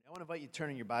want to invite you to turn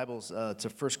in your Bibles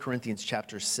to 1 Corinthians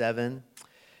chapter 7.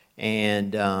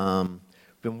 And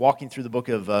we've been walking through the book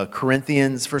of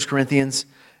Corinthians, 1 Corinthians.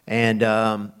 And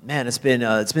man, it's been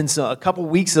a couple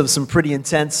weeks of some pretty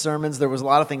intense sermons. There was a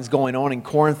lot of things going on in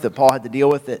Corinth that Paul had to deal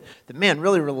with that man,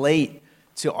 really relate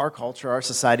to our culture, our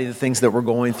society, the things that we're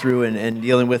going through and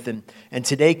dealing with. And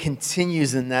today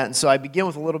continues in that. And so I begin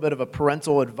with a little bit of a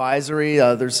parental advisory.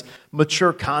 There's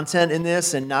mature content in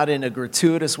this, and not in a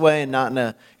gratuitous way and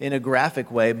not in a graphic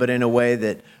way, but in a way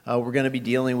that we're going to be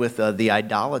dealing with the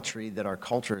idolatry that our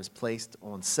culture has placed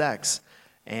on sex.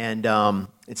 And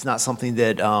it's not something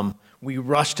that we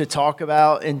rush to talk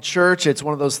about in church. It's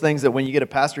one of those things that when you get a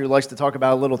pastor who likes to talk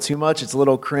about it a little too much, it's a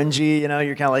little cringy,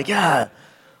 you're kind of like, yeah,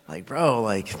 like,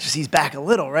 bro, just ease back a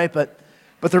little, right? But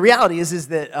the reality is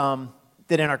that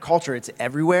that in our culture, it's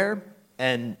everywhere,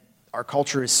 and our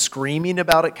culture is screaming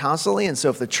about it constantly. And so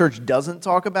if the church doesn't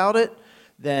talk about it,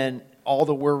 then all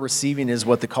that we're receiving is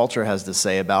what the culture has to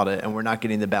say about it, and we're not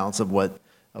getting the balance of what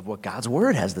God's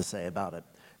word has to say about it.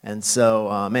 And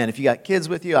so, man, if you got kids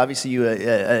with you, obviously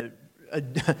you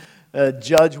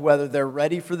judge whether they're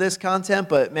ready for this content,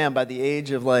 but man, by the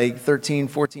age of 13,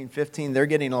 14, 15, they're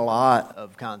getting a lot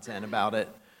of content about it,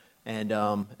 and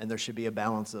there should be a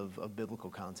balance of biblical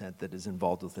content that is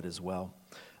involved with it as well.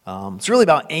 It's really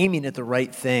about aiming at the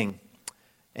right thing,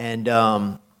 and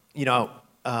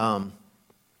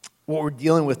what we're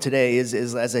dealing with today is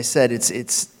as I said,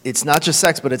 it's not just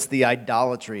sex, but it's the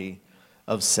idolatry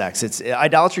of sex.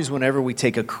 Idolatry is whenever we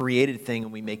take a created thing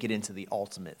and we make it into the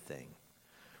ultimate thing.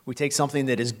 We take something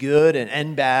that is good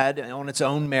and bad on its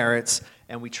own merits,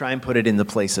 and we try and put it in the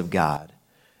place of God.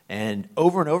 And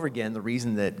over again, the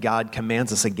reason that God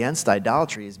commands us against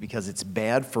idolatry is because it's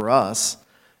bad for us,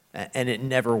 and it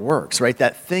never works, right?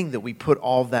 That thing that we put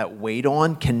all that weight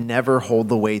on can never hold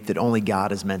the weight that only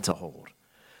God is meant to hold.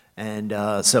 And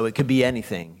so it could be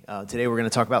anything. Today we're going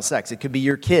to talk about sex. It could be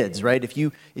your kids, right? If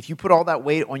you put all that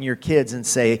weight on your kids and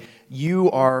say,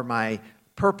 you are my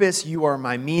purpose, you are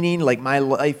my meaning, like my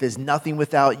life is nothing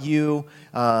without you.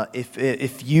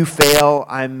 If you fail,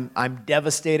 I'm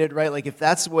devastated, right? Like if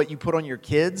that's what you put on your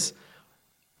kids,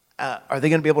 are they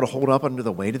going to be able to hold up under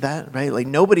the weight of that, right? Like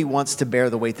nobody wants to bear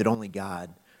the weight that only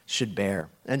God should bear.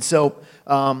 And so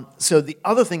the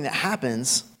other thing that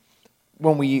happens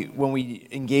when we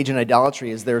engage in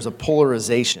idolatry is there's a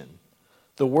polarization.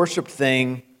 The worship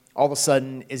thing all of a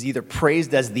sudden is either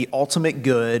praised as the ultimate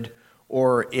good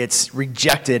or it's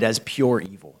rejected as pure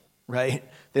evil, right?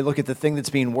 They look at the thing that's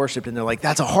being worshipped and they're like,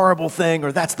 that's a horrible thing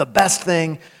or that's the best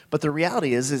thing. But the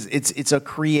reality is it's a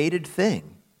created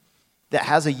thing that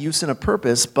has a use and a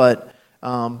purpose, but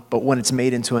when it's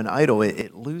made into an idol,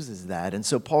 it loses that. And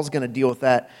so Paul's going to deal with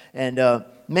that. And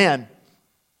man,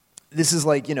 this is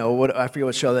like, what I forget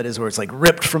what show that is where it's like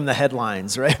ripped from the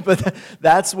headlines, right? But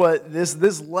that's what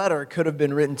this letter could have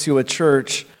been written to a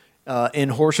church in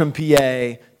Horsham,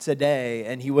 PA today,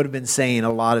 and he would have been saying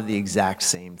a lot of the exact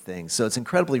same things. So it's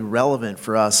incredibly relevant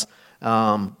for us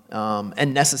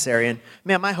and necessary. And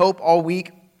man, my hope all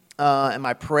week and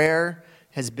my prayer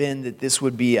has been that this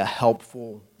would be a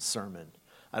helpful sermon.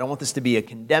 I don't want this to be a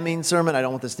condemning sermon. I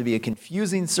don't want this to be a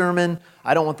confusing sermon.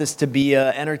 I don't want this to be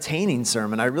an entertaining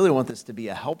sermon. I really want this to be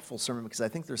a helpful sermon because I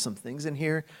think there's some things in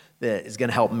here that is going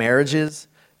to help marriages,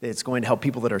 that it's going to help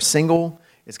people that are single.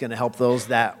 It's going to help those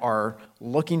that are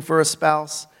looking for a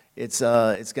spouse. It's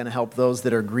going to help those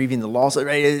that are grieving the loss.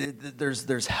 Right?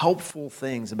 There's helpful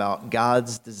things about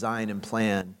God's design and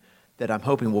plan that I'm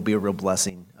hoping will be a real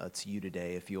blessing to you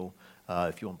today if you'll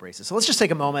embrace it. So let's just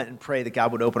take a moment and pray that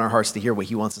God would open our hearts to hear what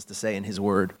he wants us to say in his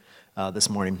word this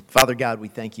morning. Father God, we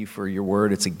thank you for your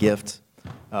word. It's a gift.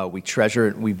 We treasure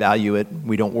it. We value it.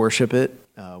 We don't worship it.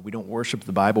 We don't worship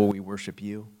the Bible. We worship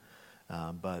you.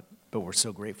 But we're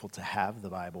so grateful to have the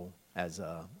Bible as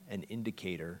an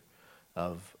indicator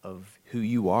of who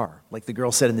you are. Like the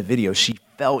girl said in the video, she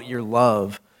felt your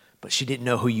love, but she didn't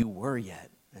know who you were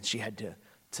yet. And she had to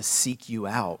seek you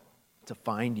out, to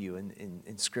find you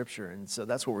in Scripture. And so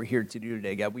that's what we're here to do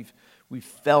today, God. We've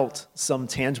felt some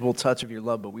tangible touch of your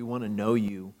love, but we want to know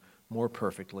you more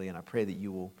perfectly. And I pray that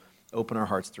you will open our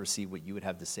hearts to receive what you would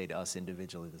have to say to us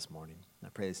individually this morning. And I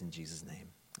pray this in Jesus' name.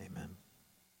 Amen.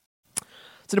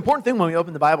 It's an important thing when we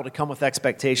open the Bible to come with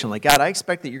expectation. Like, God, I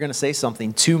expect that you're going to say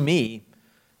something to me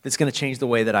that's going to change the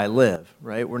way that I live,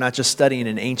 right? We're not just studying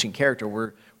an ancient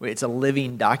character. It's a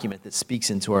living document that speaks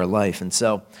into our life. And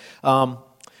so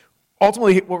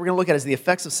ultimately, what we're going to look at is the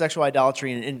effects of sexual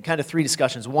idolatry in kind of three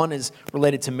discussions. One is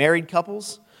related to married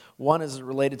couples. One is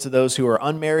related to those who are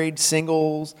unmarried,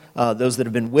 singles, those that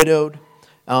have been widowed.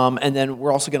 And then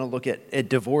we're also going to look at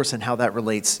divorce and how that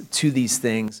relates to these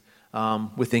things.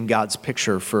 within God's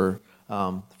picture for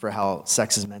how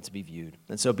sex is meant to be viewed.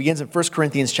 And so it begins in 1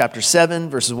 Corinthians chapter 7,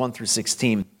 verses 1 through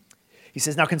 16. He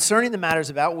says, "Now concerning the matters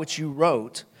about which you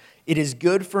wrote, it is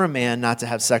good for a man not to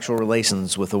have sexual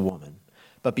relations with a woman.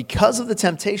 But because of the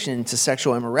temptation to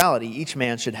sexual immorality, each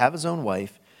man should have his own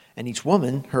wife, and each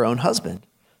woman her own husband.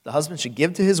 The husband should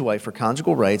give to his wife her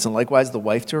conjugal rights, and likewise the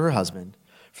wife to her husband.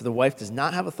 For the wife does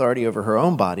not have authority over her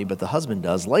own body, but the husband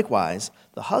does. Likewise,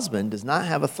 the husband does not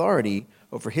have authority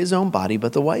over his own body,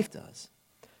 but the wife does.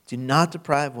 Do not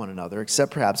deprive one another,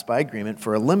 except perhaps by agreement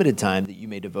for a limited time, that you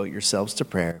may devote yourselves to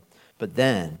prayer, but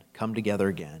then come together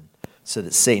again, so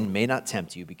that Satan may not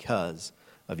tempt you because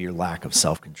of your lack of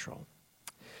self-control."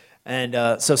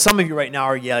 And so some of you right now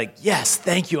are like, yes,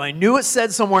 thank you. I knew it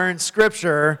said somewhere in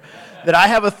Scripture that I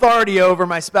have authority over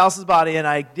my spouse's body, and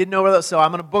I didn't know where that, so I'm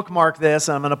going to bookmark this,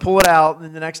 and I'm going to pull it out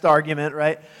in the next argument,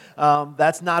 right?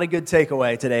 That's not a good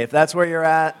takeaway today. If that's where you're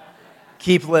at,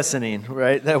 keep listening,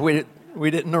 right? That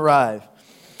we didn't arrive.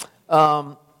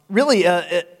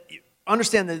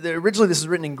 Understand that originally this is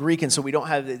written in Greek, and so we don't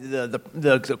have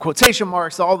the quotation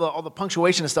marks, all the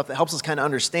punctuation and stuff that helps us kind of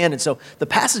understand. And so the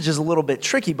passage is a little bit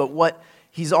tricky, but what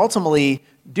he's ultimately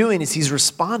doing is he's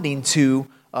responding to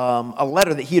a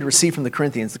letter that he had received from the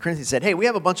Corinthians. The Corinthians said, hey, we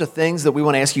have a bunch of things that we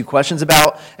want to ask you questions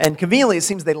about. And conveniently, it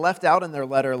seems they left out in their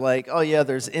letter, like, oh yeah,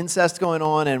 there's incest going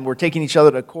on, and we're taking each other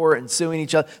to court and suing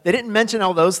each other. They didn't mention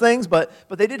all those things, but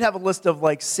they did have a list of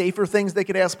like safer things they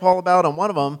could ask Paul about. And one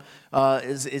of them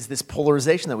is this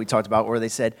polarization that we talked about, where they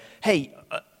said, hey,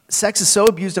 sex is so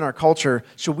abused in our culture,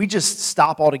 should we just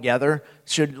stop altogether?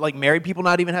 Should like married people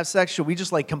not even have sex? Should we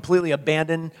just like completely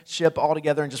abandon ship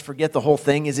altogether and just forget the whole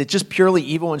thing? Is it just purely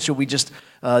evil, and should we just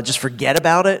forget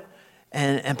about it?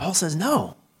 And Paul says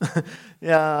no.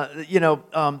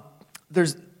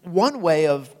 There's one way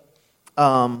of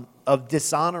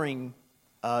dishonoring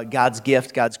God's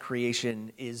gift, God's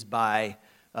creation, is by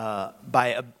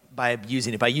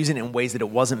abusing it, by using it in ways that it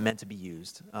wasn't meant to be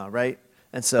used, right?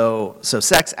 And so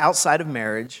sex outside of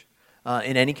marriage,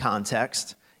 in any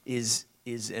context, is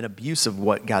an abuse of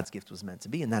what God's gift was meant to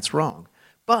be, and that's wrong.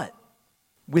 But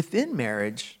within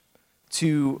marriage,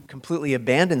 to completely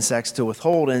abandon sex, to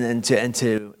withhold, and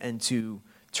to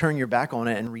turn your back on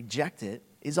it and reject it,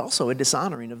 is also a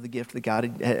dishonoring of the gift that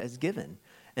God has given.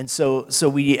 And so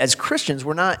we, as Christians,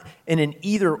 we're not in an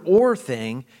either-or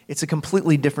thing. It's a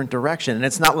completely different direction. And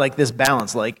it's not like this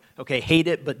balance, like, okay, hate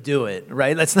it, but do it,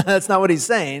 right? That's not what he's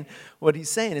saying. What he's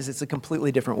saying is it's a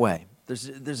completely different way.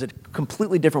 There's a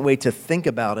completely different way to think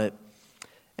about it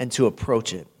and to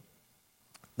approach it.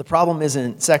 The problem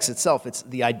isn't sex itself. It's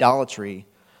the idolatry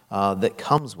that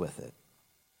comes with it.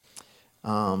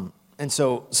 And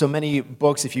so many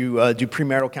books, if you do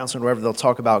premarital counseling or whatever, they'll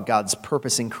talk about God's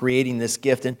purpose in creating this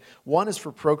gift. And one is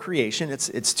for procreation.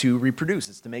 It's to reproduce.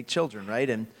 It's to make children, right?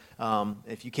 And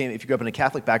if you grew up in a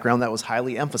Catholic background, that was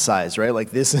highly emphasized, right? Like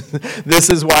this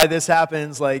is why this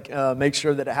happens. Like make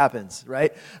sure that it happens,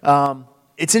 right?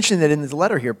 It's interesting that in the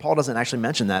letter here, Paul doesn't actually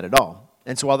mention that at all.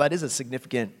 And so while that is a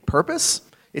significant purpose,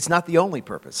 it's not the only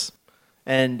purpose.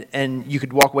 And you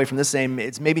could walk away from this saying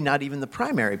it's maybe not even the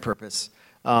primary purpose.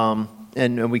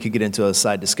 And we could get into a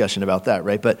side discussion about that,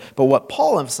 right? But what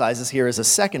Paul emphasizes here is a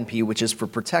second P, which is for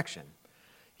protection.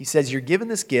 He says you're given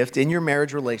this gift in your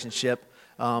marriage relationship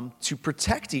to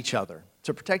protect each other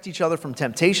from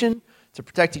temptation, to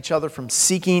protect each other from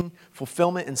seeking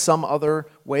fulfillment in some other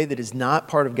way that is not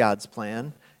part of God's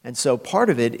plan. And so part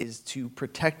of it is to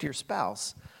protect your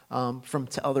spouse from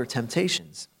other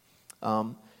temptations.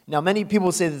 Now, many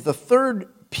people say that the third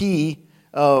P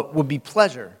would be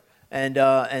pleasure. And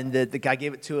that God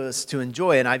gave it to us to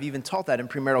enjoy. And I've even taught that in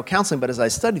premarital counseling. But as I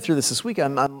studied through this week,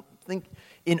 I think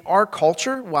in our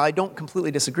culture, while I don't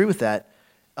completely disagree with that,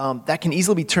 that can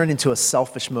easily be turned into a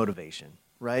selfish motivation,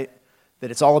 right?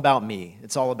 That it's all about me.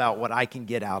 It's all about what I can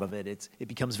get out of it. It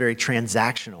becomes very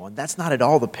transactional. And that's not at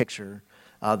all the picture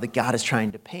that God is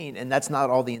trying to paint. And that's not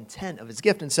all the intent of his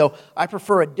gift. And so I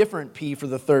prefer a different P for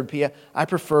the third P. I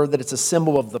prefer that it's a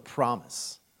symbol of the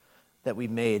promise that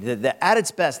we've made. That at its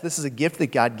best, this is a gift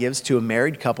that God gives to a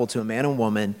married couple, to a man and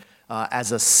woman,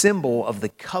 as a symbol of the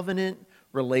covenant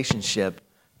relationship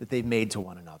that they've made to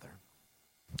one another.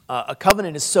 A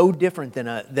covenant is so different than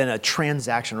a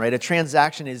transaction, right? A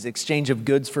transaction is exchange of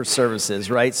goods for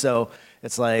services, right? So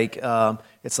it's like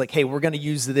hey, we're going to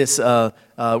use this. We're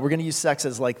going to use sex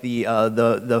as like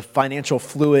the financial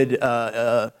fluid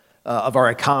of our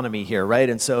economy here, right?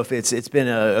 And so if it's been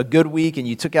a good week and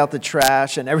you took out the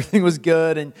trash and everything was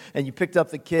good and you picked up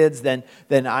the kids, then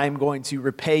I'm going to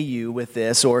repay you with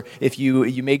this. Or if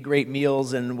you made great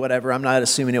meals and whatever, I'm not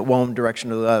assuming it one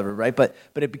direction or the other, right? But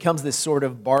it becomes this sort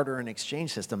of barter and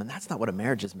exchange system, and that's not what a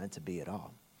marriage is meant to be at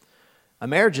all. A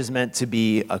marriage is meant to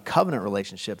be a covenant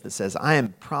relationship that says, I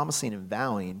am promising and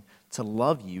vowing to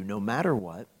love you no matter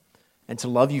what, and to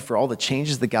love you for all the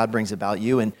changes that God brings about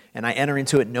you. And I enter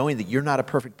into it knowing that you're not a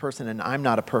perfect person and I'm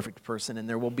not a perfect person, and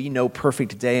there will be no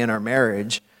perfect day in our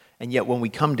marriage. And yet when we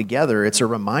come together, it's a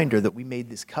reminder that we made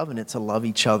this covenant to love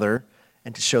each other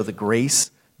and to show the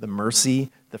grace, the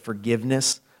mercy, the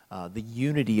forgiveness, the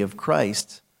unity of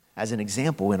Christ as an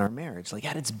example in our marriage. Like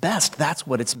at its best, that's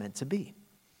what it's meant to be.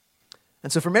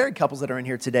 And so for married couples that are in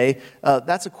here today,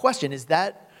 that's a question. Is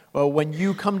that, when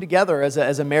you come together as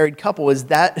a married couple, is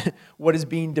that what is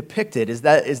being depicted? Is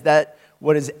that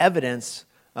what is evidenced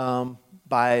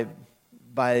by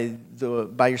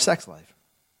your sex life?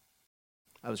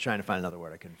 I was trying to find another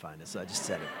word. I couldn't find it, so I just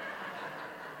said it.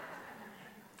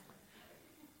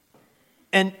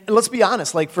 And let's be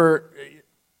honest, like for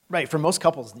most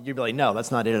couples, you'd be like, no,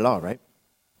 that's not it at all, right?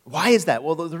 Why is that?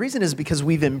 Well, the reason is because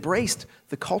we've embraced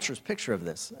the culture's picture of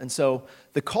this. And so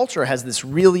the culture has this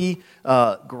really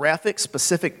graphic,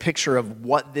 specific picture of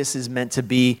what this is meant to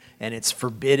be, and it's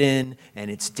forbidden, and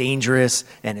it's dangerous,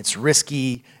 and it's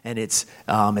risky, and it's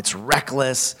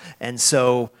reckless. And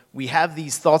so we have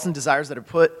these thoughts and desires that are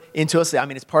put into us. I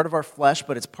mean, it's part of our flesh,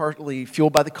 but it's partly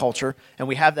fueled by the culture. And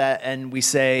we have that, and we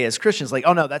say as Christians, like,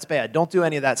 oh no, that's bad. Don't do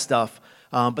any of that stuff.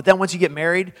 But then once you get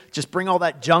married, just bring all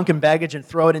that junk and baggage and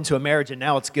throw it into a marriage, and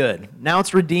now it's good. Now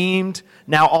it's redeemed.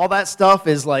 Now all that stuff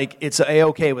is like, it's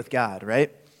A-okay with God,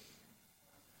 right?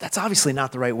 That's obviously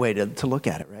not the right way to look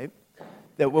at it, right?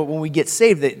 That when we get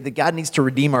saved, that God needs to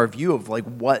redeem our view of like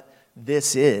what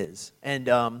this is. And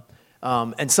some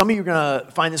of you are going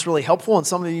to find this really helpful, and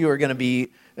some of you are going to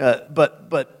be,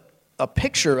 but a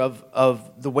picture of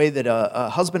the way that a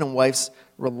husband and wife's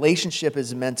relationship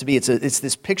is meant to be. It's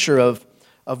this picture of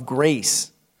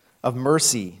grace, of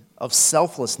mercy, of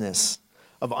selflessness,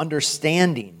 of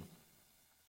understanding.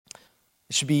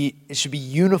 It should be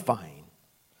unifying.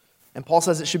 And Paul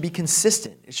says it should be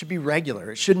consistent. It should be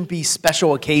regular. It shouldn't be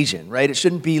special occasion, right? It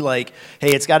shouldn't be like,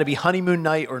 hey, it's got to be honeymoon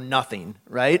night or nothing,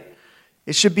 right?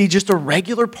 It should be just a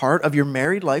regular part of your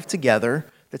married life together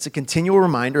that's a continual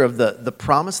reminder of the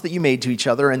promise that you made to each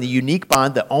other and the unique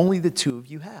bond that only the two of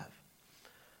you have.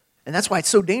 And that's why it's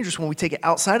so dangerous when we take it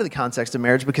outside of the context of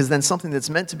marriage, because then something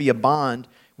that's meant to be a bond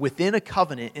within a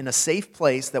covenant in a safe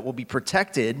place that will be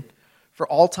protected for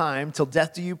all time till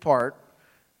death do you part,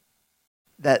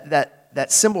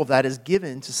 that symbol of that is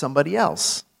given to somebody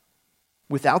else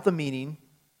without the meaning,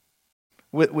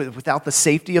 without the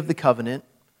safety of the covenant,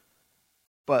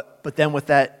 but then with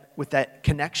that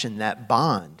connection, that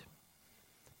bond.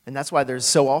 And that's why there's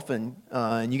so often,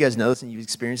 and you guys know this and you've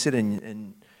experienced it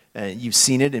and you've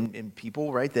seen it in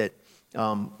people, right? That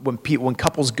when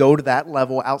couples go to that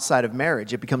level outside of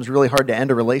marriage, it becomes really hard to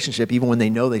end a relationship even when they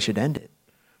know they should end it,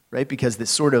 right? Because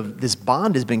this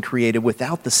bond has been created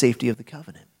without the safety of the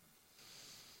covenant.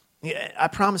 I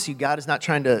promise you, God is not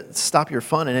trying to stop your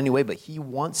fun in any way, but He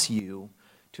wants you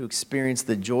to experience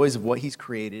the joys of what He's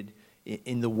created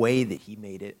in the way that He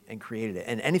made it and created it.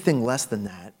 And anything less than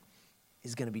that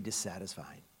is going to be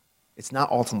dissatisfying. It's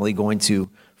not ultimately going to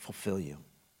fulfill you.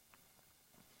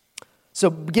 So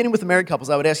beginning with the married couples,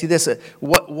 I would ask you this.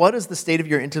 What does the state of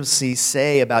your intimacy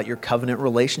say about your covenant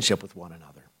relationship with one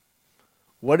another?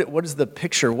 What is the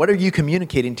picture? What are you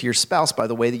communicating to your spouse by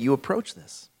the way that you approach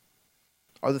this?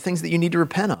 Are there things that you need to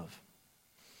repent of?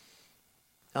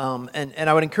 And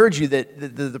I would encourage you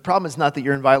that the problem is not that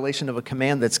you're in violation of a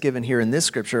command that's given here in this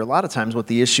scripture. A lot of times what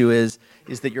the issue is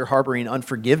that you're harboring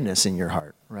unforgiveness in your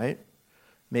heart, right?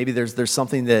 Maybe there's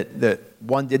something that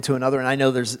one did to another, and I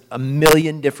know there's a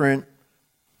million different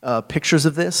pictures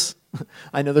of this.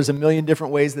 I know there's a million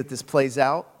different ways that this plays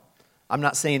out. I'm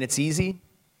not saying it's easy,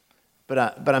 but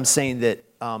I'm saying that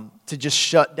to just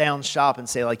shut down shop and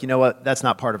say, like, you know what, that's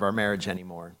not part of our marriage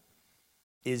anymore,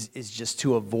 is just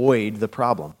to avoid the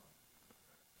problem.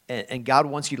 And God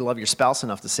wants you to love your spouse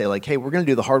enough to say, like, hey, we're going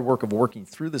to do the hard work of working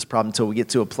through this problem until we get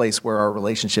to a place where our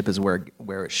relationship is where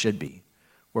it should be,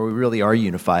 where we really are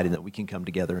unified and that we can come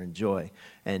together and enjoy.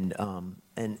 And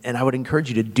I would encourage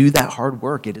you to do that hard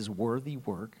work. It is worthy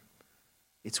work.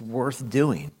 It's worth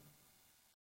doing.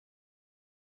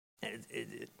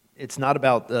 It's not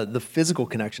about the physical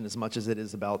connection as much as it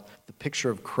is about the picture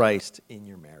of Christ in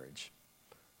your marriage.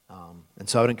 And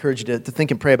so I would encourage you to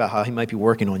think and pray about how He might be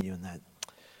working on you in that.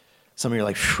 Some of you are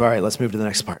like, all right, let's move to the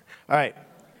next part. All right.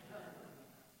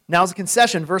 Now as a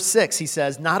concession, verse 6, he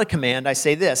says, not a command, I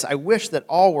say this, I wish that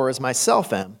all were as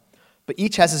myself am, but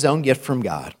each has his own gift from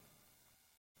God,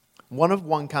 one of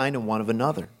one kind and one of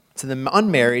another. To the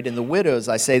unmarried and the widows,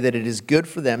 I say that it is good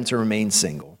for them to remain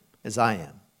single, as I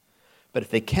am. But if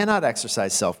they cannot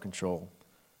exercise self-control,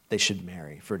 they should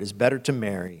marry, for it is better to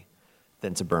marry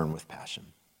than to burn with passion.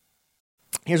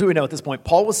 Here's what we know at this point.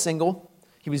 Paul was single.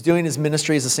 He was doing his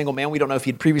ministry as a single man. We don't know if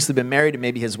he'd previously been married and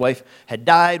maybe his wife had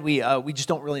died. We just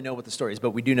don't really know what the story is,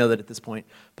 but we do know that at this point,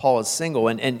 Paul is single.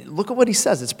 And look at what he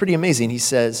says. It's pretty amazing. He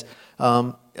says,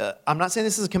 I'm not saying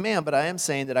this is a command, but I am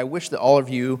saying that I wish that all of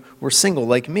you were single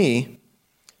like me,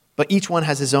 but each one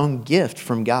has his own gift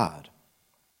from God.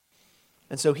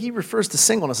 And so he refers to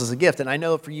singleness as a gift. And I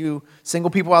know for you single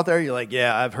people out there, you're like,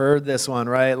 yeah, I've heard this one,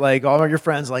 right? Like all of your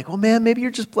friends like, well, man, maybe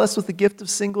you're just blessed with the gift of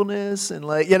singleness. And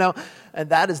like, and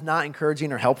that is not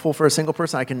encouraging or helpful for a single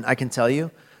person, I can tell you,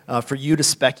 for you to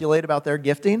speculate about their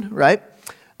gifting, right?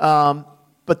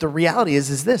 But the reality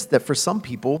is this, that for some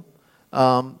people,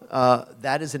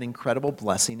 that is an incredible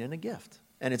blessing and a gift.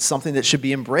 And it's something that should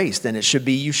be embraced. And it should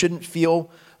be, you shouldn't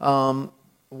feel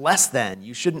less than.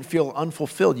 You shouldn't feel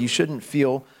unfulfilled. You shouldn't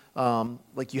feel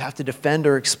like you have to defend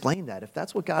or explain that. If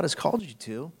that's what God has called you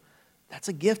to, that's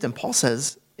a gift. And Paul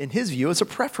says, in his view, it's a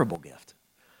preferable gift.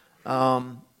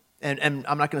 And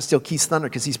I'm not going to steal Keith's thunder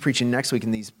because he's preaching next week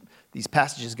and these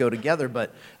passages go together.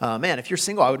 But man, if you're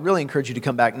single, I would really encourage you to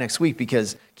come back next week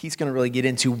because Keith's going to really get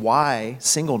into why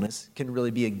singleness can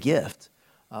really be a gift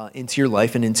into your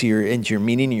life and into your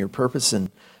meaning and your purpose.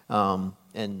 And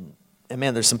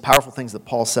man, there's some powerful things that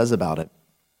Paul says about it.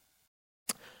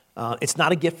 It's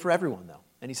not a gift for everyone, though.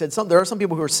 And he said there are some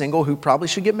people who are single who probably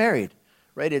should get married,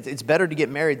 right? It's better to get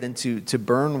married than to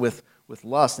burn with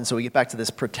lust. And so we get back to this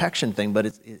protection thing, but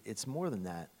it's more than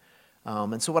that.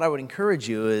 And so what I would encourage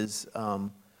you is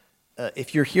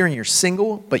if you're here and you're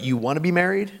single, but you want to be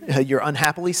married, you're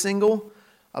unhappily single,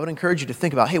 I would encourage you to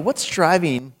think about, hey, what's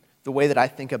driving the way that I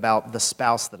think about the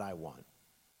spouse that I want?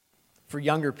 For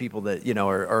younger people that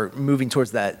are moving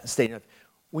towards that state,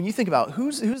 when you think about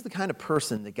who's the kind of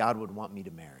person that God would want me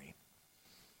to marry,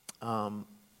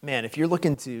 man, if you're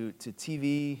looking to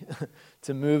TV,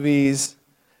 to movies,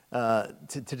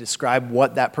 to describe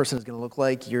what that person is going to look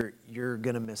like, you're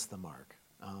going to miss the mark.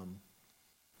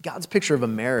 God's picture of a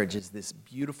marriage is this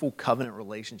beautiful covenant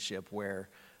relationship where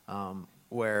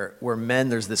men,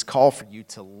 there's this call for you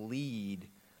to lead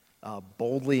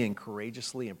boldly and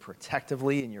courageously and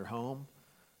protectively in your home.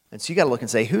 And so you got to look and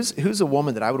say, who's a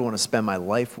woman that I would want to spend my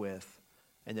life with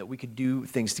and that we could do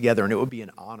things together and it would be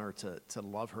an honor to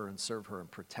love her and serve her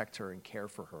and protect her and care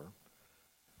for her.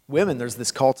 Women, there's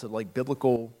this call to like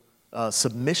biblical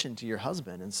submission to your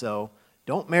husband. And so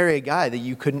don't marry a guy that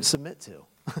you couldn't submit to.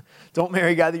 Don't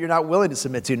marry a guy that you're not willing to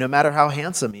submit to, no matter how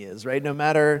handsome he is, right? No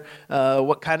matter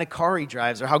what kind of car he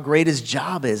drives or how great his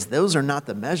job is. Those are not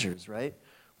the measures, right?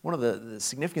 One of the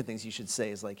significant things you should say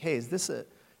is like, hey, is this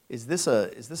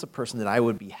a person that I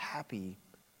would be happy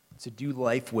to do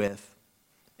life with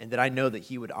and that I know that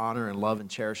he would honor and love and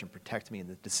cherish and protect me and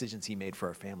the decisions he made for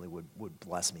our family would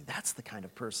bless me. That's the kind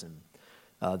of person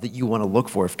that you want to look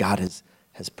for if God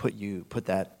has put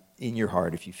that in your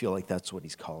heart, if you feel like that's what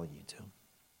he's calling you to.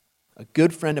 A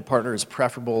good friend and partner is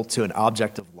preferable to an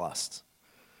object of lust.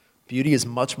 Beauty is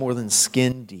much more than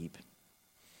skin deep.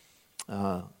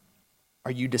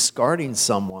 Are you discarding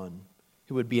someone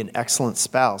who would be an excellent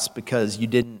spouse because you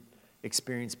didn't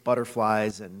experience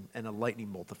butterflies and a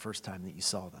lightning bolt the first time that you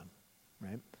saw them,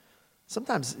 right?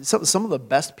 Sometimes some of the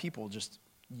best people just,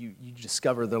 you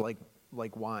discover they're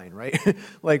like wine, right?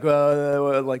 like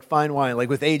fine wine. Like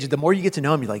with age, the more you get to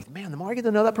know them, you're like, man, the more I get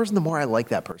to know that person, the more I like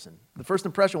that person. The first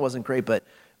impression wasn't great, but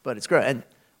it's great. And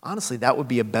honestly, that would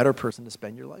be a better person to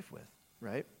spend your life with,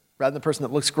 right? Rather than the person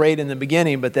that looks great in the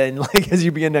beginning, but then like as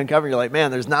you begin to uncover, you're like,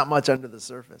 man, there's not much under the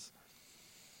surface.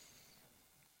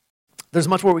 There's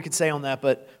much more we could say on that,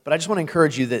 but I just want to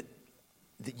encourage you that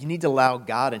you need to allow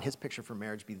God and his picture for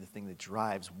marriage be the thing that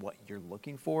drives what you're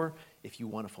looking for if you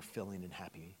want a fulfilling and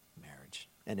happy marriage.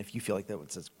 And if you feel like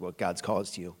that's what God's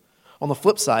caused you. On the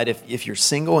flip side, if you're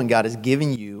single and God is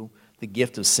giving you the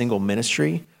gift of single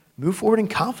ministry, move forward in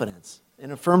confidence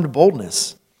and affirmed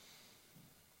boldness.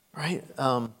 Right?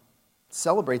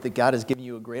 Celebrate that God has given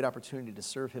you a great opportunity to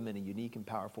serve him in a unique and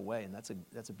powerful way. And that's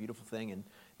a beautiful thing. And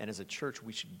as a church,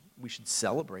 we should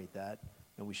celebrate that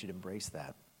and we should embrace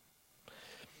that.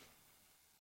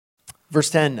 Verse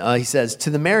 10, he says, to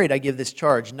the married I give this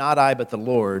charge, not I but the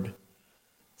Lord.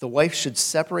 The wife should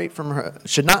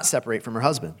not separate from her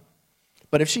husband.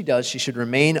 But if she does, she should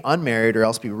remain unmarried or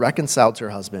else be reconciled to her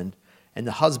husband, and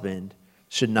the husband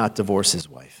should not divorce his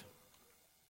wife.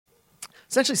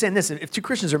 Essentially saying this, if two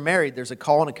Christians are married, there's a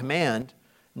call and a command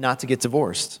not to get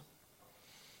divorced.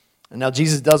 And now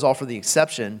Jesus does offer the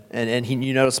exception, and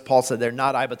you notice Paul said there,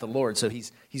 not I but the Lord. So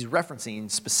he's referencing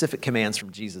specific commands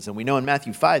from Jesus. And we know in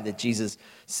Matthew 5 that Jesus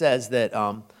says that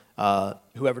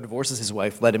whoever divorces his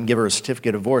wife, let him give her a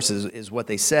certificate of divorce, is what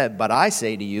they said. But I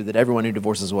say to you that everyone who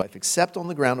divorces his wife, except on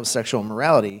the ground of sexual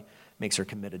immorality, makes her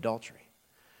commit adultery.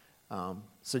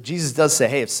 So Jesus does say,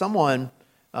 hey, if someone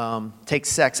takes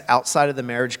sex outside of the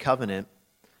marriage covenant,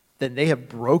 then they have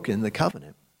broken the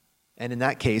covenant. And in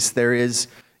that case,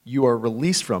 you are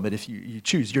released from it if you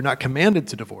choose. You're not commanded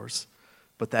to divorce,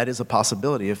 but that is a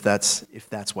possibility if that's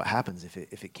what happens,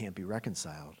 if it can't be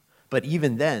reconciled. But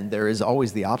even then, there is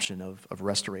always the option of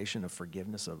restoration, of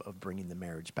forgiveness, of bringing the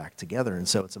marriage back together. And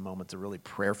so it's a moment to really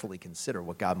prayerfully consider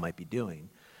what God might be doing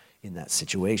in that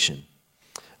situation.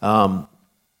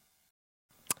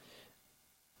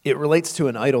 It relates to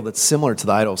an idol that's similar to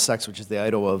the idol of sex, which is the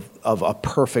idol of a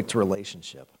perfect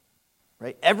relationship.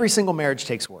 Right? Every single marriage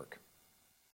takes work.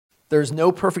 There's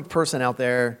no perfect person out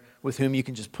there with whom you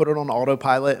can just put it on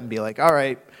autopilot and be like, all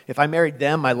right, if I married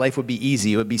them, my life would be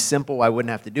easy. It would be simple. I wouldn't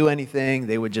have to do anything.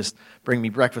 They would just bring me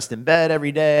breakfast in bed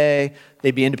every day.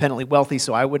 They'd be independently wealthy,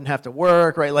 so I wouldn't have to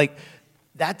work, right? Like,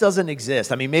 that doesn't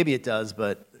exist. I mean, maybe it does,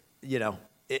 but,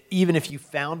 even if you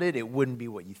found it, it wouldn't be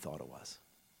what you thought it was,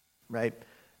 right?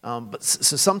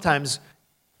 So sometimes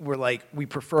we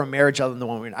prefer a marriage other than the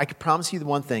one we're in. I can promise you the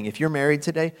one thing. If you're married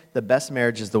today, the best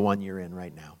marriage is the one you're in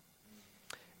right now.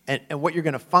 And what you're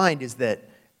going to find is that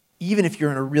even if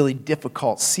you're in a really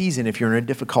difficult season, if you're in a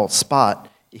difficult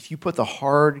spot, if you put the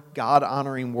hard,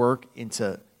 God-honoring work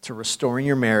into restoring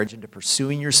your marriage, into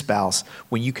pursuing your spouse,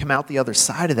 when you come out the other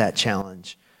side of that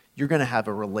challenge, you're going to have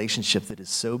a relationship that is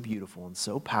so beautiful and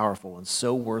so powerful and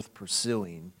so worth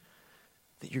pursuing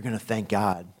that you're going to thank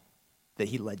God that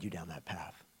he led you down that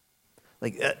path.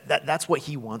 That's what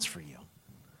he wants for you.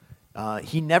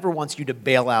 He never wants you to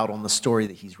bail out on the story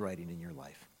that he's writing in your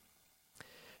life.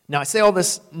 Now, I say all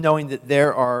this knowing that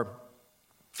there are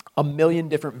a million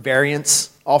different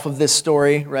variants off of this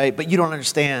story, right? But you don't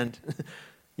understand.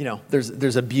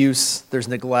 There's abuse, there's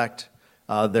neglect,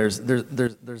 there's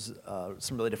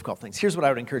some really difficult things. Here's what I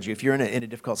would encourage you: if you're in a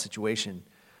difficult situation,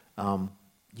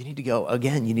 you need to go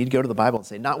to the Bible and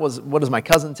say, not what does my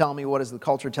cousin tell me? What does the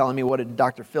culture telling me? What did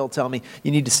Dr. Phil tell me?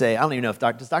 You need to say, I don't even know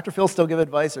does Dr. Phil still give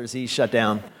advice, or is he shut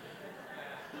down?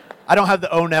 I don't have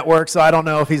the O Network, so I don't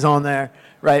know if he's on there.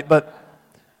 Right, but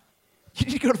you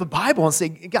need to go to the Bible and say,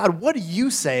 God, what do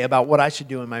you say about what I should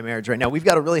do in my marriage right now? We've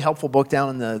got a really helpful book down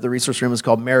in the resource room. It's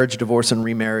called Marriage, Divorce, and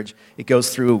Remarriage. It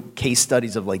goes through case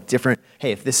studies of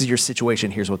hey, if this is your situation,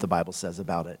 here's what the Bible says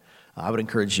about it. I would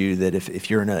encourage you that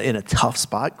if you're in a tough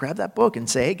spot, grab that book and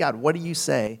say, hey, God, what do you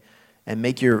say? And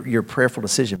make your prayerful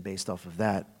decision based off of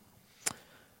that.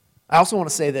 I also want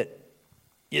to say that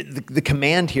the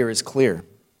command here is clear.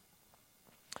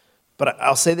 But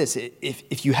I'll say this,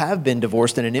 if you have been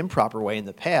divorced in an improper way in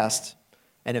the past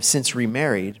and have since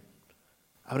remarried,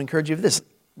 I would encourage you this: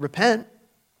 repent,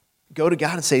 go to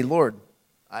God and say, Lord,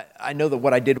 I know that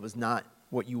what I did was not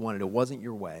what you wanted. It wasn't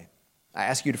your way. I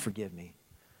ask you to forgive me.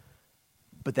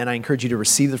 But then I encourage you to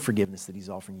receive the forgiveness that he's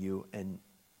offering you and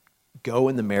go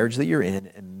in the marriage that you're in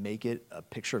and make it a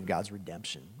picture of God's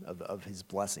redemption, of his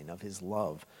blessing, of his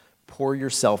love. Pour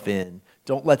yourself in.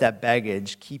 Don't let that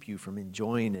baggage keep you from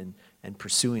enjoying and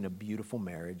pursuing a beautiful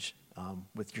marriage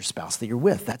with your spouse that you're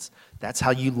with. That's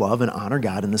how you love and honor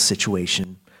God in the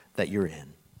situation that you're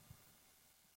in.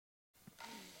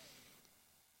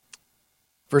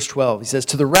 Verse 12, he says,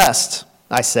 to the rest,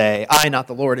 I say, I, not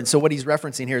the Lord. And so what he's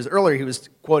referencing here is earlier he was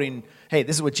quoting, hey,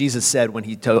 this is what Jesus said when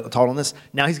he taught on this.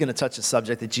 Now he's going to touch a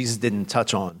subject that Jesus didn't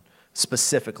touch on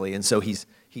specifically. And so he's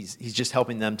just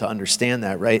helping them to understand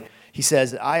that, right? He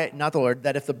says, I, not the Lord,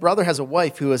 that if the brother has a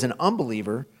wife who is an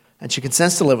unbeliever and she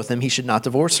consents to live with him, he should not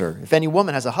divorce her. If any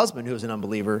woman has a husband who is an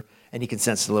unbeliever and he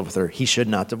consents to live with her, he should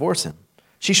not divorce him.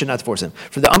 She should not divorce him.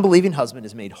 For the unbelieving husband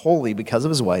is made holy because of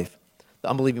his wife. The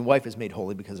unbelieving wife is made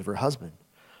holy because of her husband.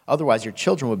 Otherwise, your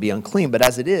children would be unclean, but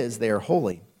as it is, they are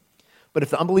holy. But if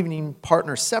the unbelieving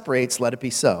partner separates, let it be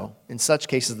so. In such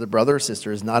cases, the brother or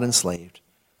sister is not enslaved.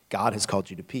 God has called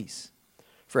you to peace.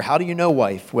 For how do you know,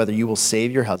 wife, whether you will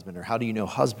save your husband, or how do you know,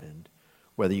 husband,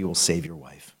 whether you will save your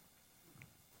wife?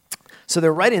 So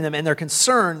they're writing them, and they're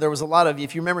concerned. There was a lot of,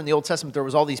 if you remember in the Old Testament, there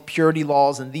was all these purity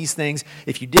laws and these things.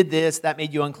 If you did this, that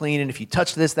made you unclean, and if you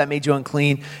touched this, that made you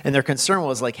unclean. And their concern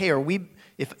was like, hey,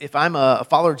 if I'm a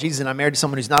follower of Jesus and I'm married to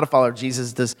someone who's not a follower of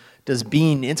Jesus, does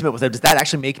being intimate with them, does that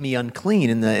actually make me unclean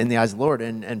in the eyes of the Lord?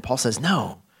 And Paul says,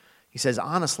 no. He says,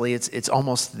 honestly, it's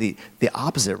almost the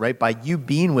opposite, right? By you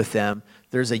being with them,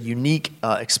 there's a unique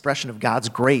expression of God's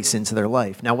grace into their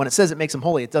life. Now, when it says it makes them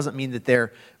holy, it doesn't mean that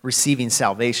they're receiving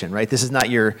salvation, right? This is not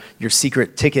your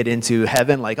secret ticket into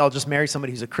heaven, like, I'll just marry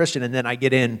somebody who's a Christian and then I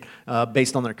get in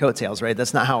based on their coattails, right?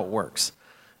 That's not how it works.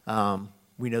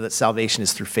 We know that salvation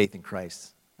is through faith in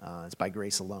Christ. It's by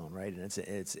grace alone, right? And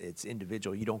it's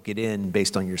individual. You don't get in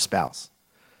based on your spouse.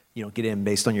 You don't get in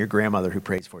based on your grandmother who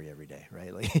prays for you every day,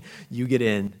 right? Like, you get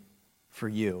in for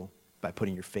you by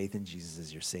putting your faith in Jesus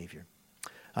as your Savior.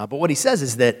 But what he says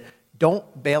is that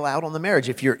don't bail out on the marriage.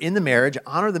 If you're in the marriage,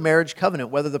 honor the marriage covenant,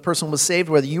 whether the person was saved,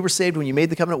 whether you were saved when you made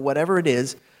the covenant, whatever it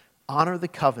is, honor the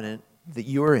covenant that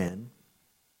you are in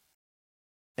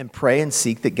and pray and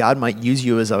seek that God might use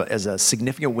you as a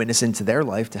significant witness into their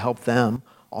life to help them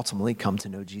ultimately come to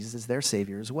know Jesus as their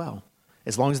Savior as well.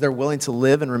 As long as they're willing to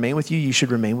live and remain with you, you should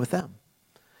remain with them,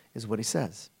 is what he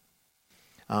says.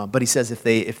 But he says if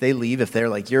they leave, if they're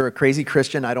like, you're a crazy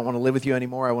Christian, I don't want to live with you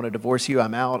anymore, I want to divorce you,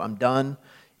 I'm out, I'm done.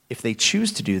 If they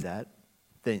choose to do that,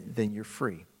 then you're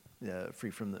free,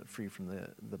 free from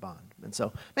the bond. And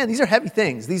so, man, these are heavy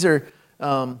things. These are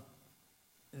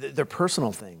they're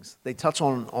personal things. They touch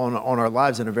on our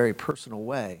lives in a very personal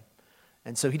way.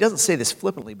 And so he doesn't say this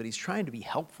flippantly, but he's trying to be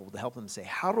helpful to help them say,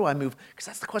 how do I move? Because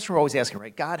that's the question we're always asking,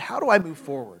 right? God, how do I move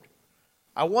forward?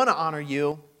 I want to honor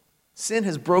you. Sin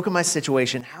has broken my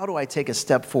situation. How do I take a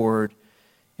step forward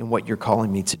in what you're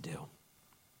calling me to do?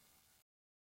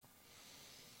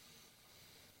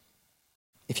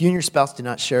 If you and your spouse do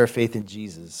not share a faith in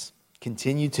Jesus,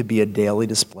 continue to be a daily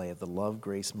display of the love,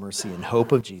 grace, mercy, and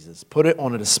hope of Jesus. Put it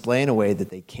on a display in a way that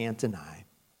they can't deny.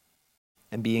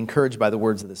 And be encouraged by the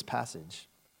words of this passage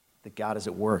that God is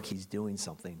at work. He's doing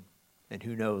something. And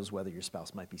who knows whether your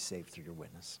spouse might be saved through your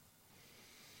witness.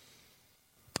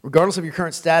 Regardless of your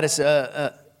current status,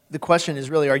 the question is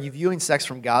really, are you viewing sex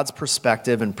from God's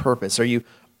perspective and purpose? Are you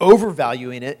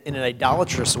overvaluing it in an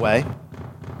idolatrous way?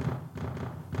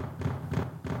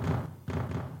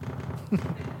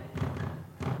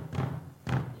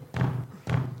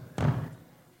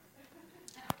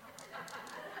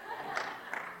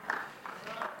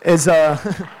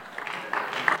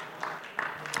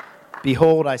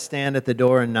 Behold, I stand at the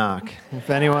door and knock. If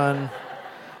anyone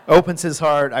opens his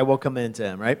heart, I will come into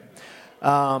him, right?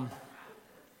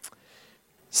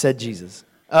 Said Jesus.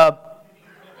 I'm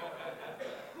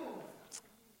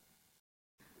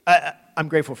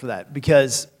grateful for that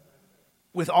because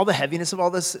with all the heaviness of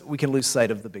all this, we can lose sight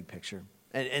of the big picture.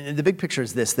 And the big picture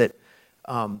is this, that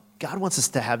God wants us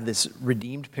to have this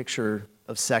redeemed picture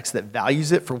of sex that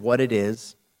values it for what it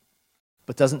is,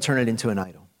 but doesn't turn it into an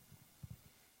idol.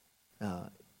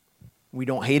 We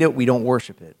don't hate it, we don't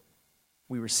worship it.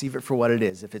 We receive it for what it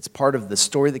is. If it's part of the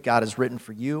story that God has written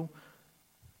for you,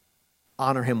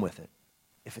 honor him with it.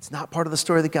 If it's not part of the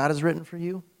story that God has written for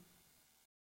you,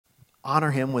 honor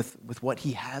him with what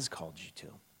he has called you to.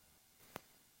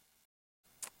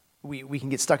 We can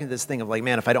get stuck into this thing of like,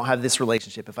 man, if I don't have this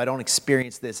relationship, if I don't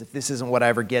experience this, if this isn't what I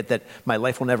ever get, that my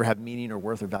life will never have meaning or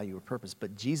worth or value or purpose.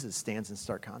 But Jesus stands in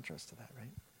stark contrast to that,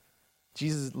 right?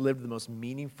 Jesus lived the most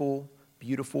meaningful,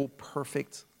 beautiful,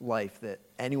 perfect life that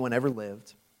anyone ever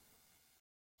lived.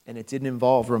 And it didn't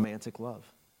involve romantic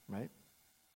love, right?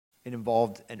 It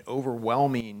involved an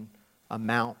overwhelming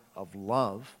amount of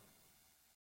love.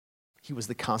 He was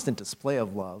the constant display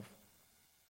of love.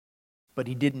 But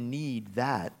he didn't need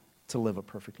that to live a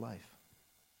perfect life.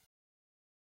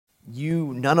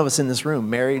 None of us in this room,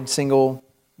 married, single,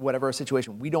 whatever our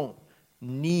situation, we don't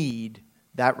need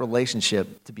that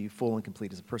relationship to be full and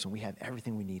complete as a person. We have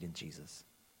everything we need in Jesus.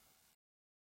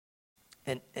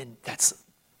 And that's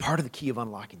part of the key of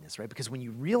unlocking this, right? Because when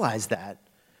you realize that,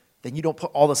 then you don't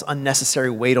put all this unnecessary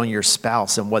weight on your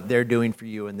spouse and what they're doing for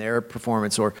you and their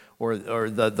performance or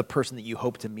the person that you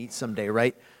hope to meet someday,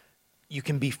 right? You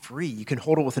can be free. You can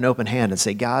hold it with an open hand and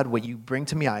say, God, what you bring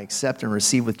to me, I accept and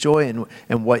receive with joy,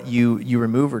 and what you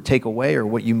remove or take away or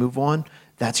what you move on,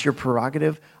 that's your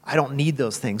prerogative. I don't need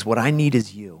those things. What I need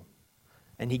is you.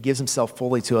 And he gives himself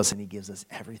fully to us, and he gives us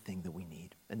everything that we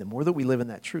need. And the more that we live in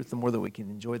that truth, the more that we can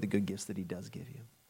enjoy the good gifts that he does give you.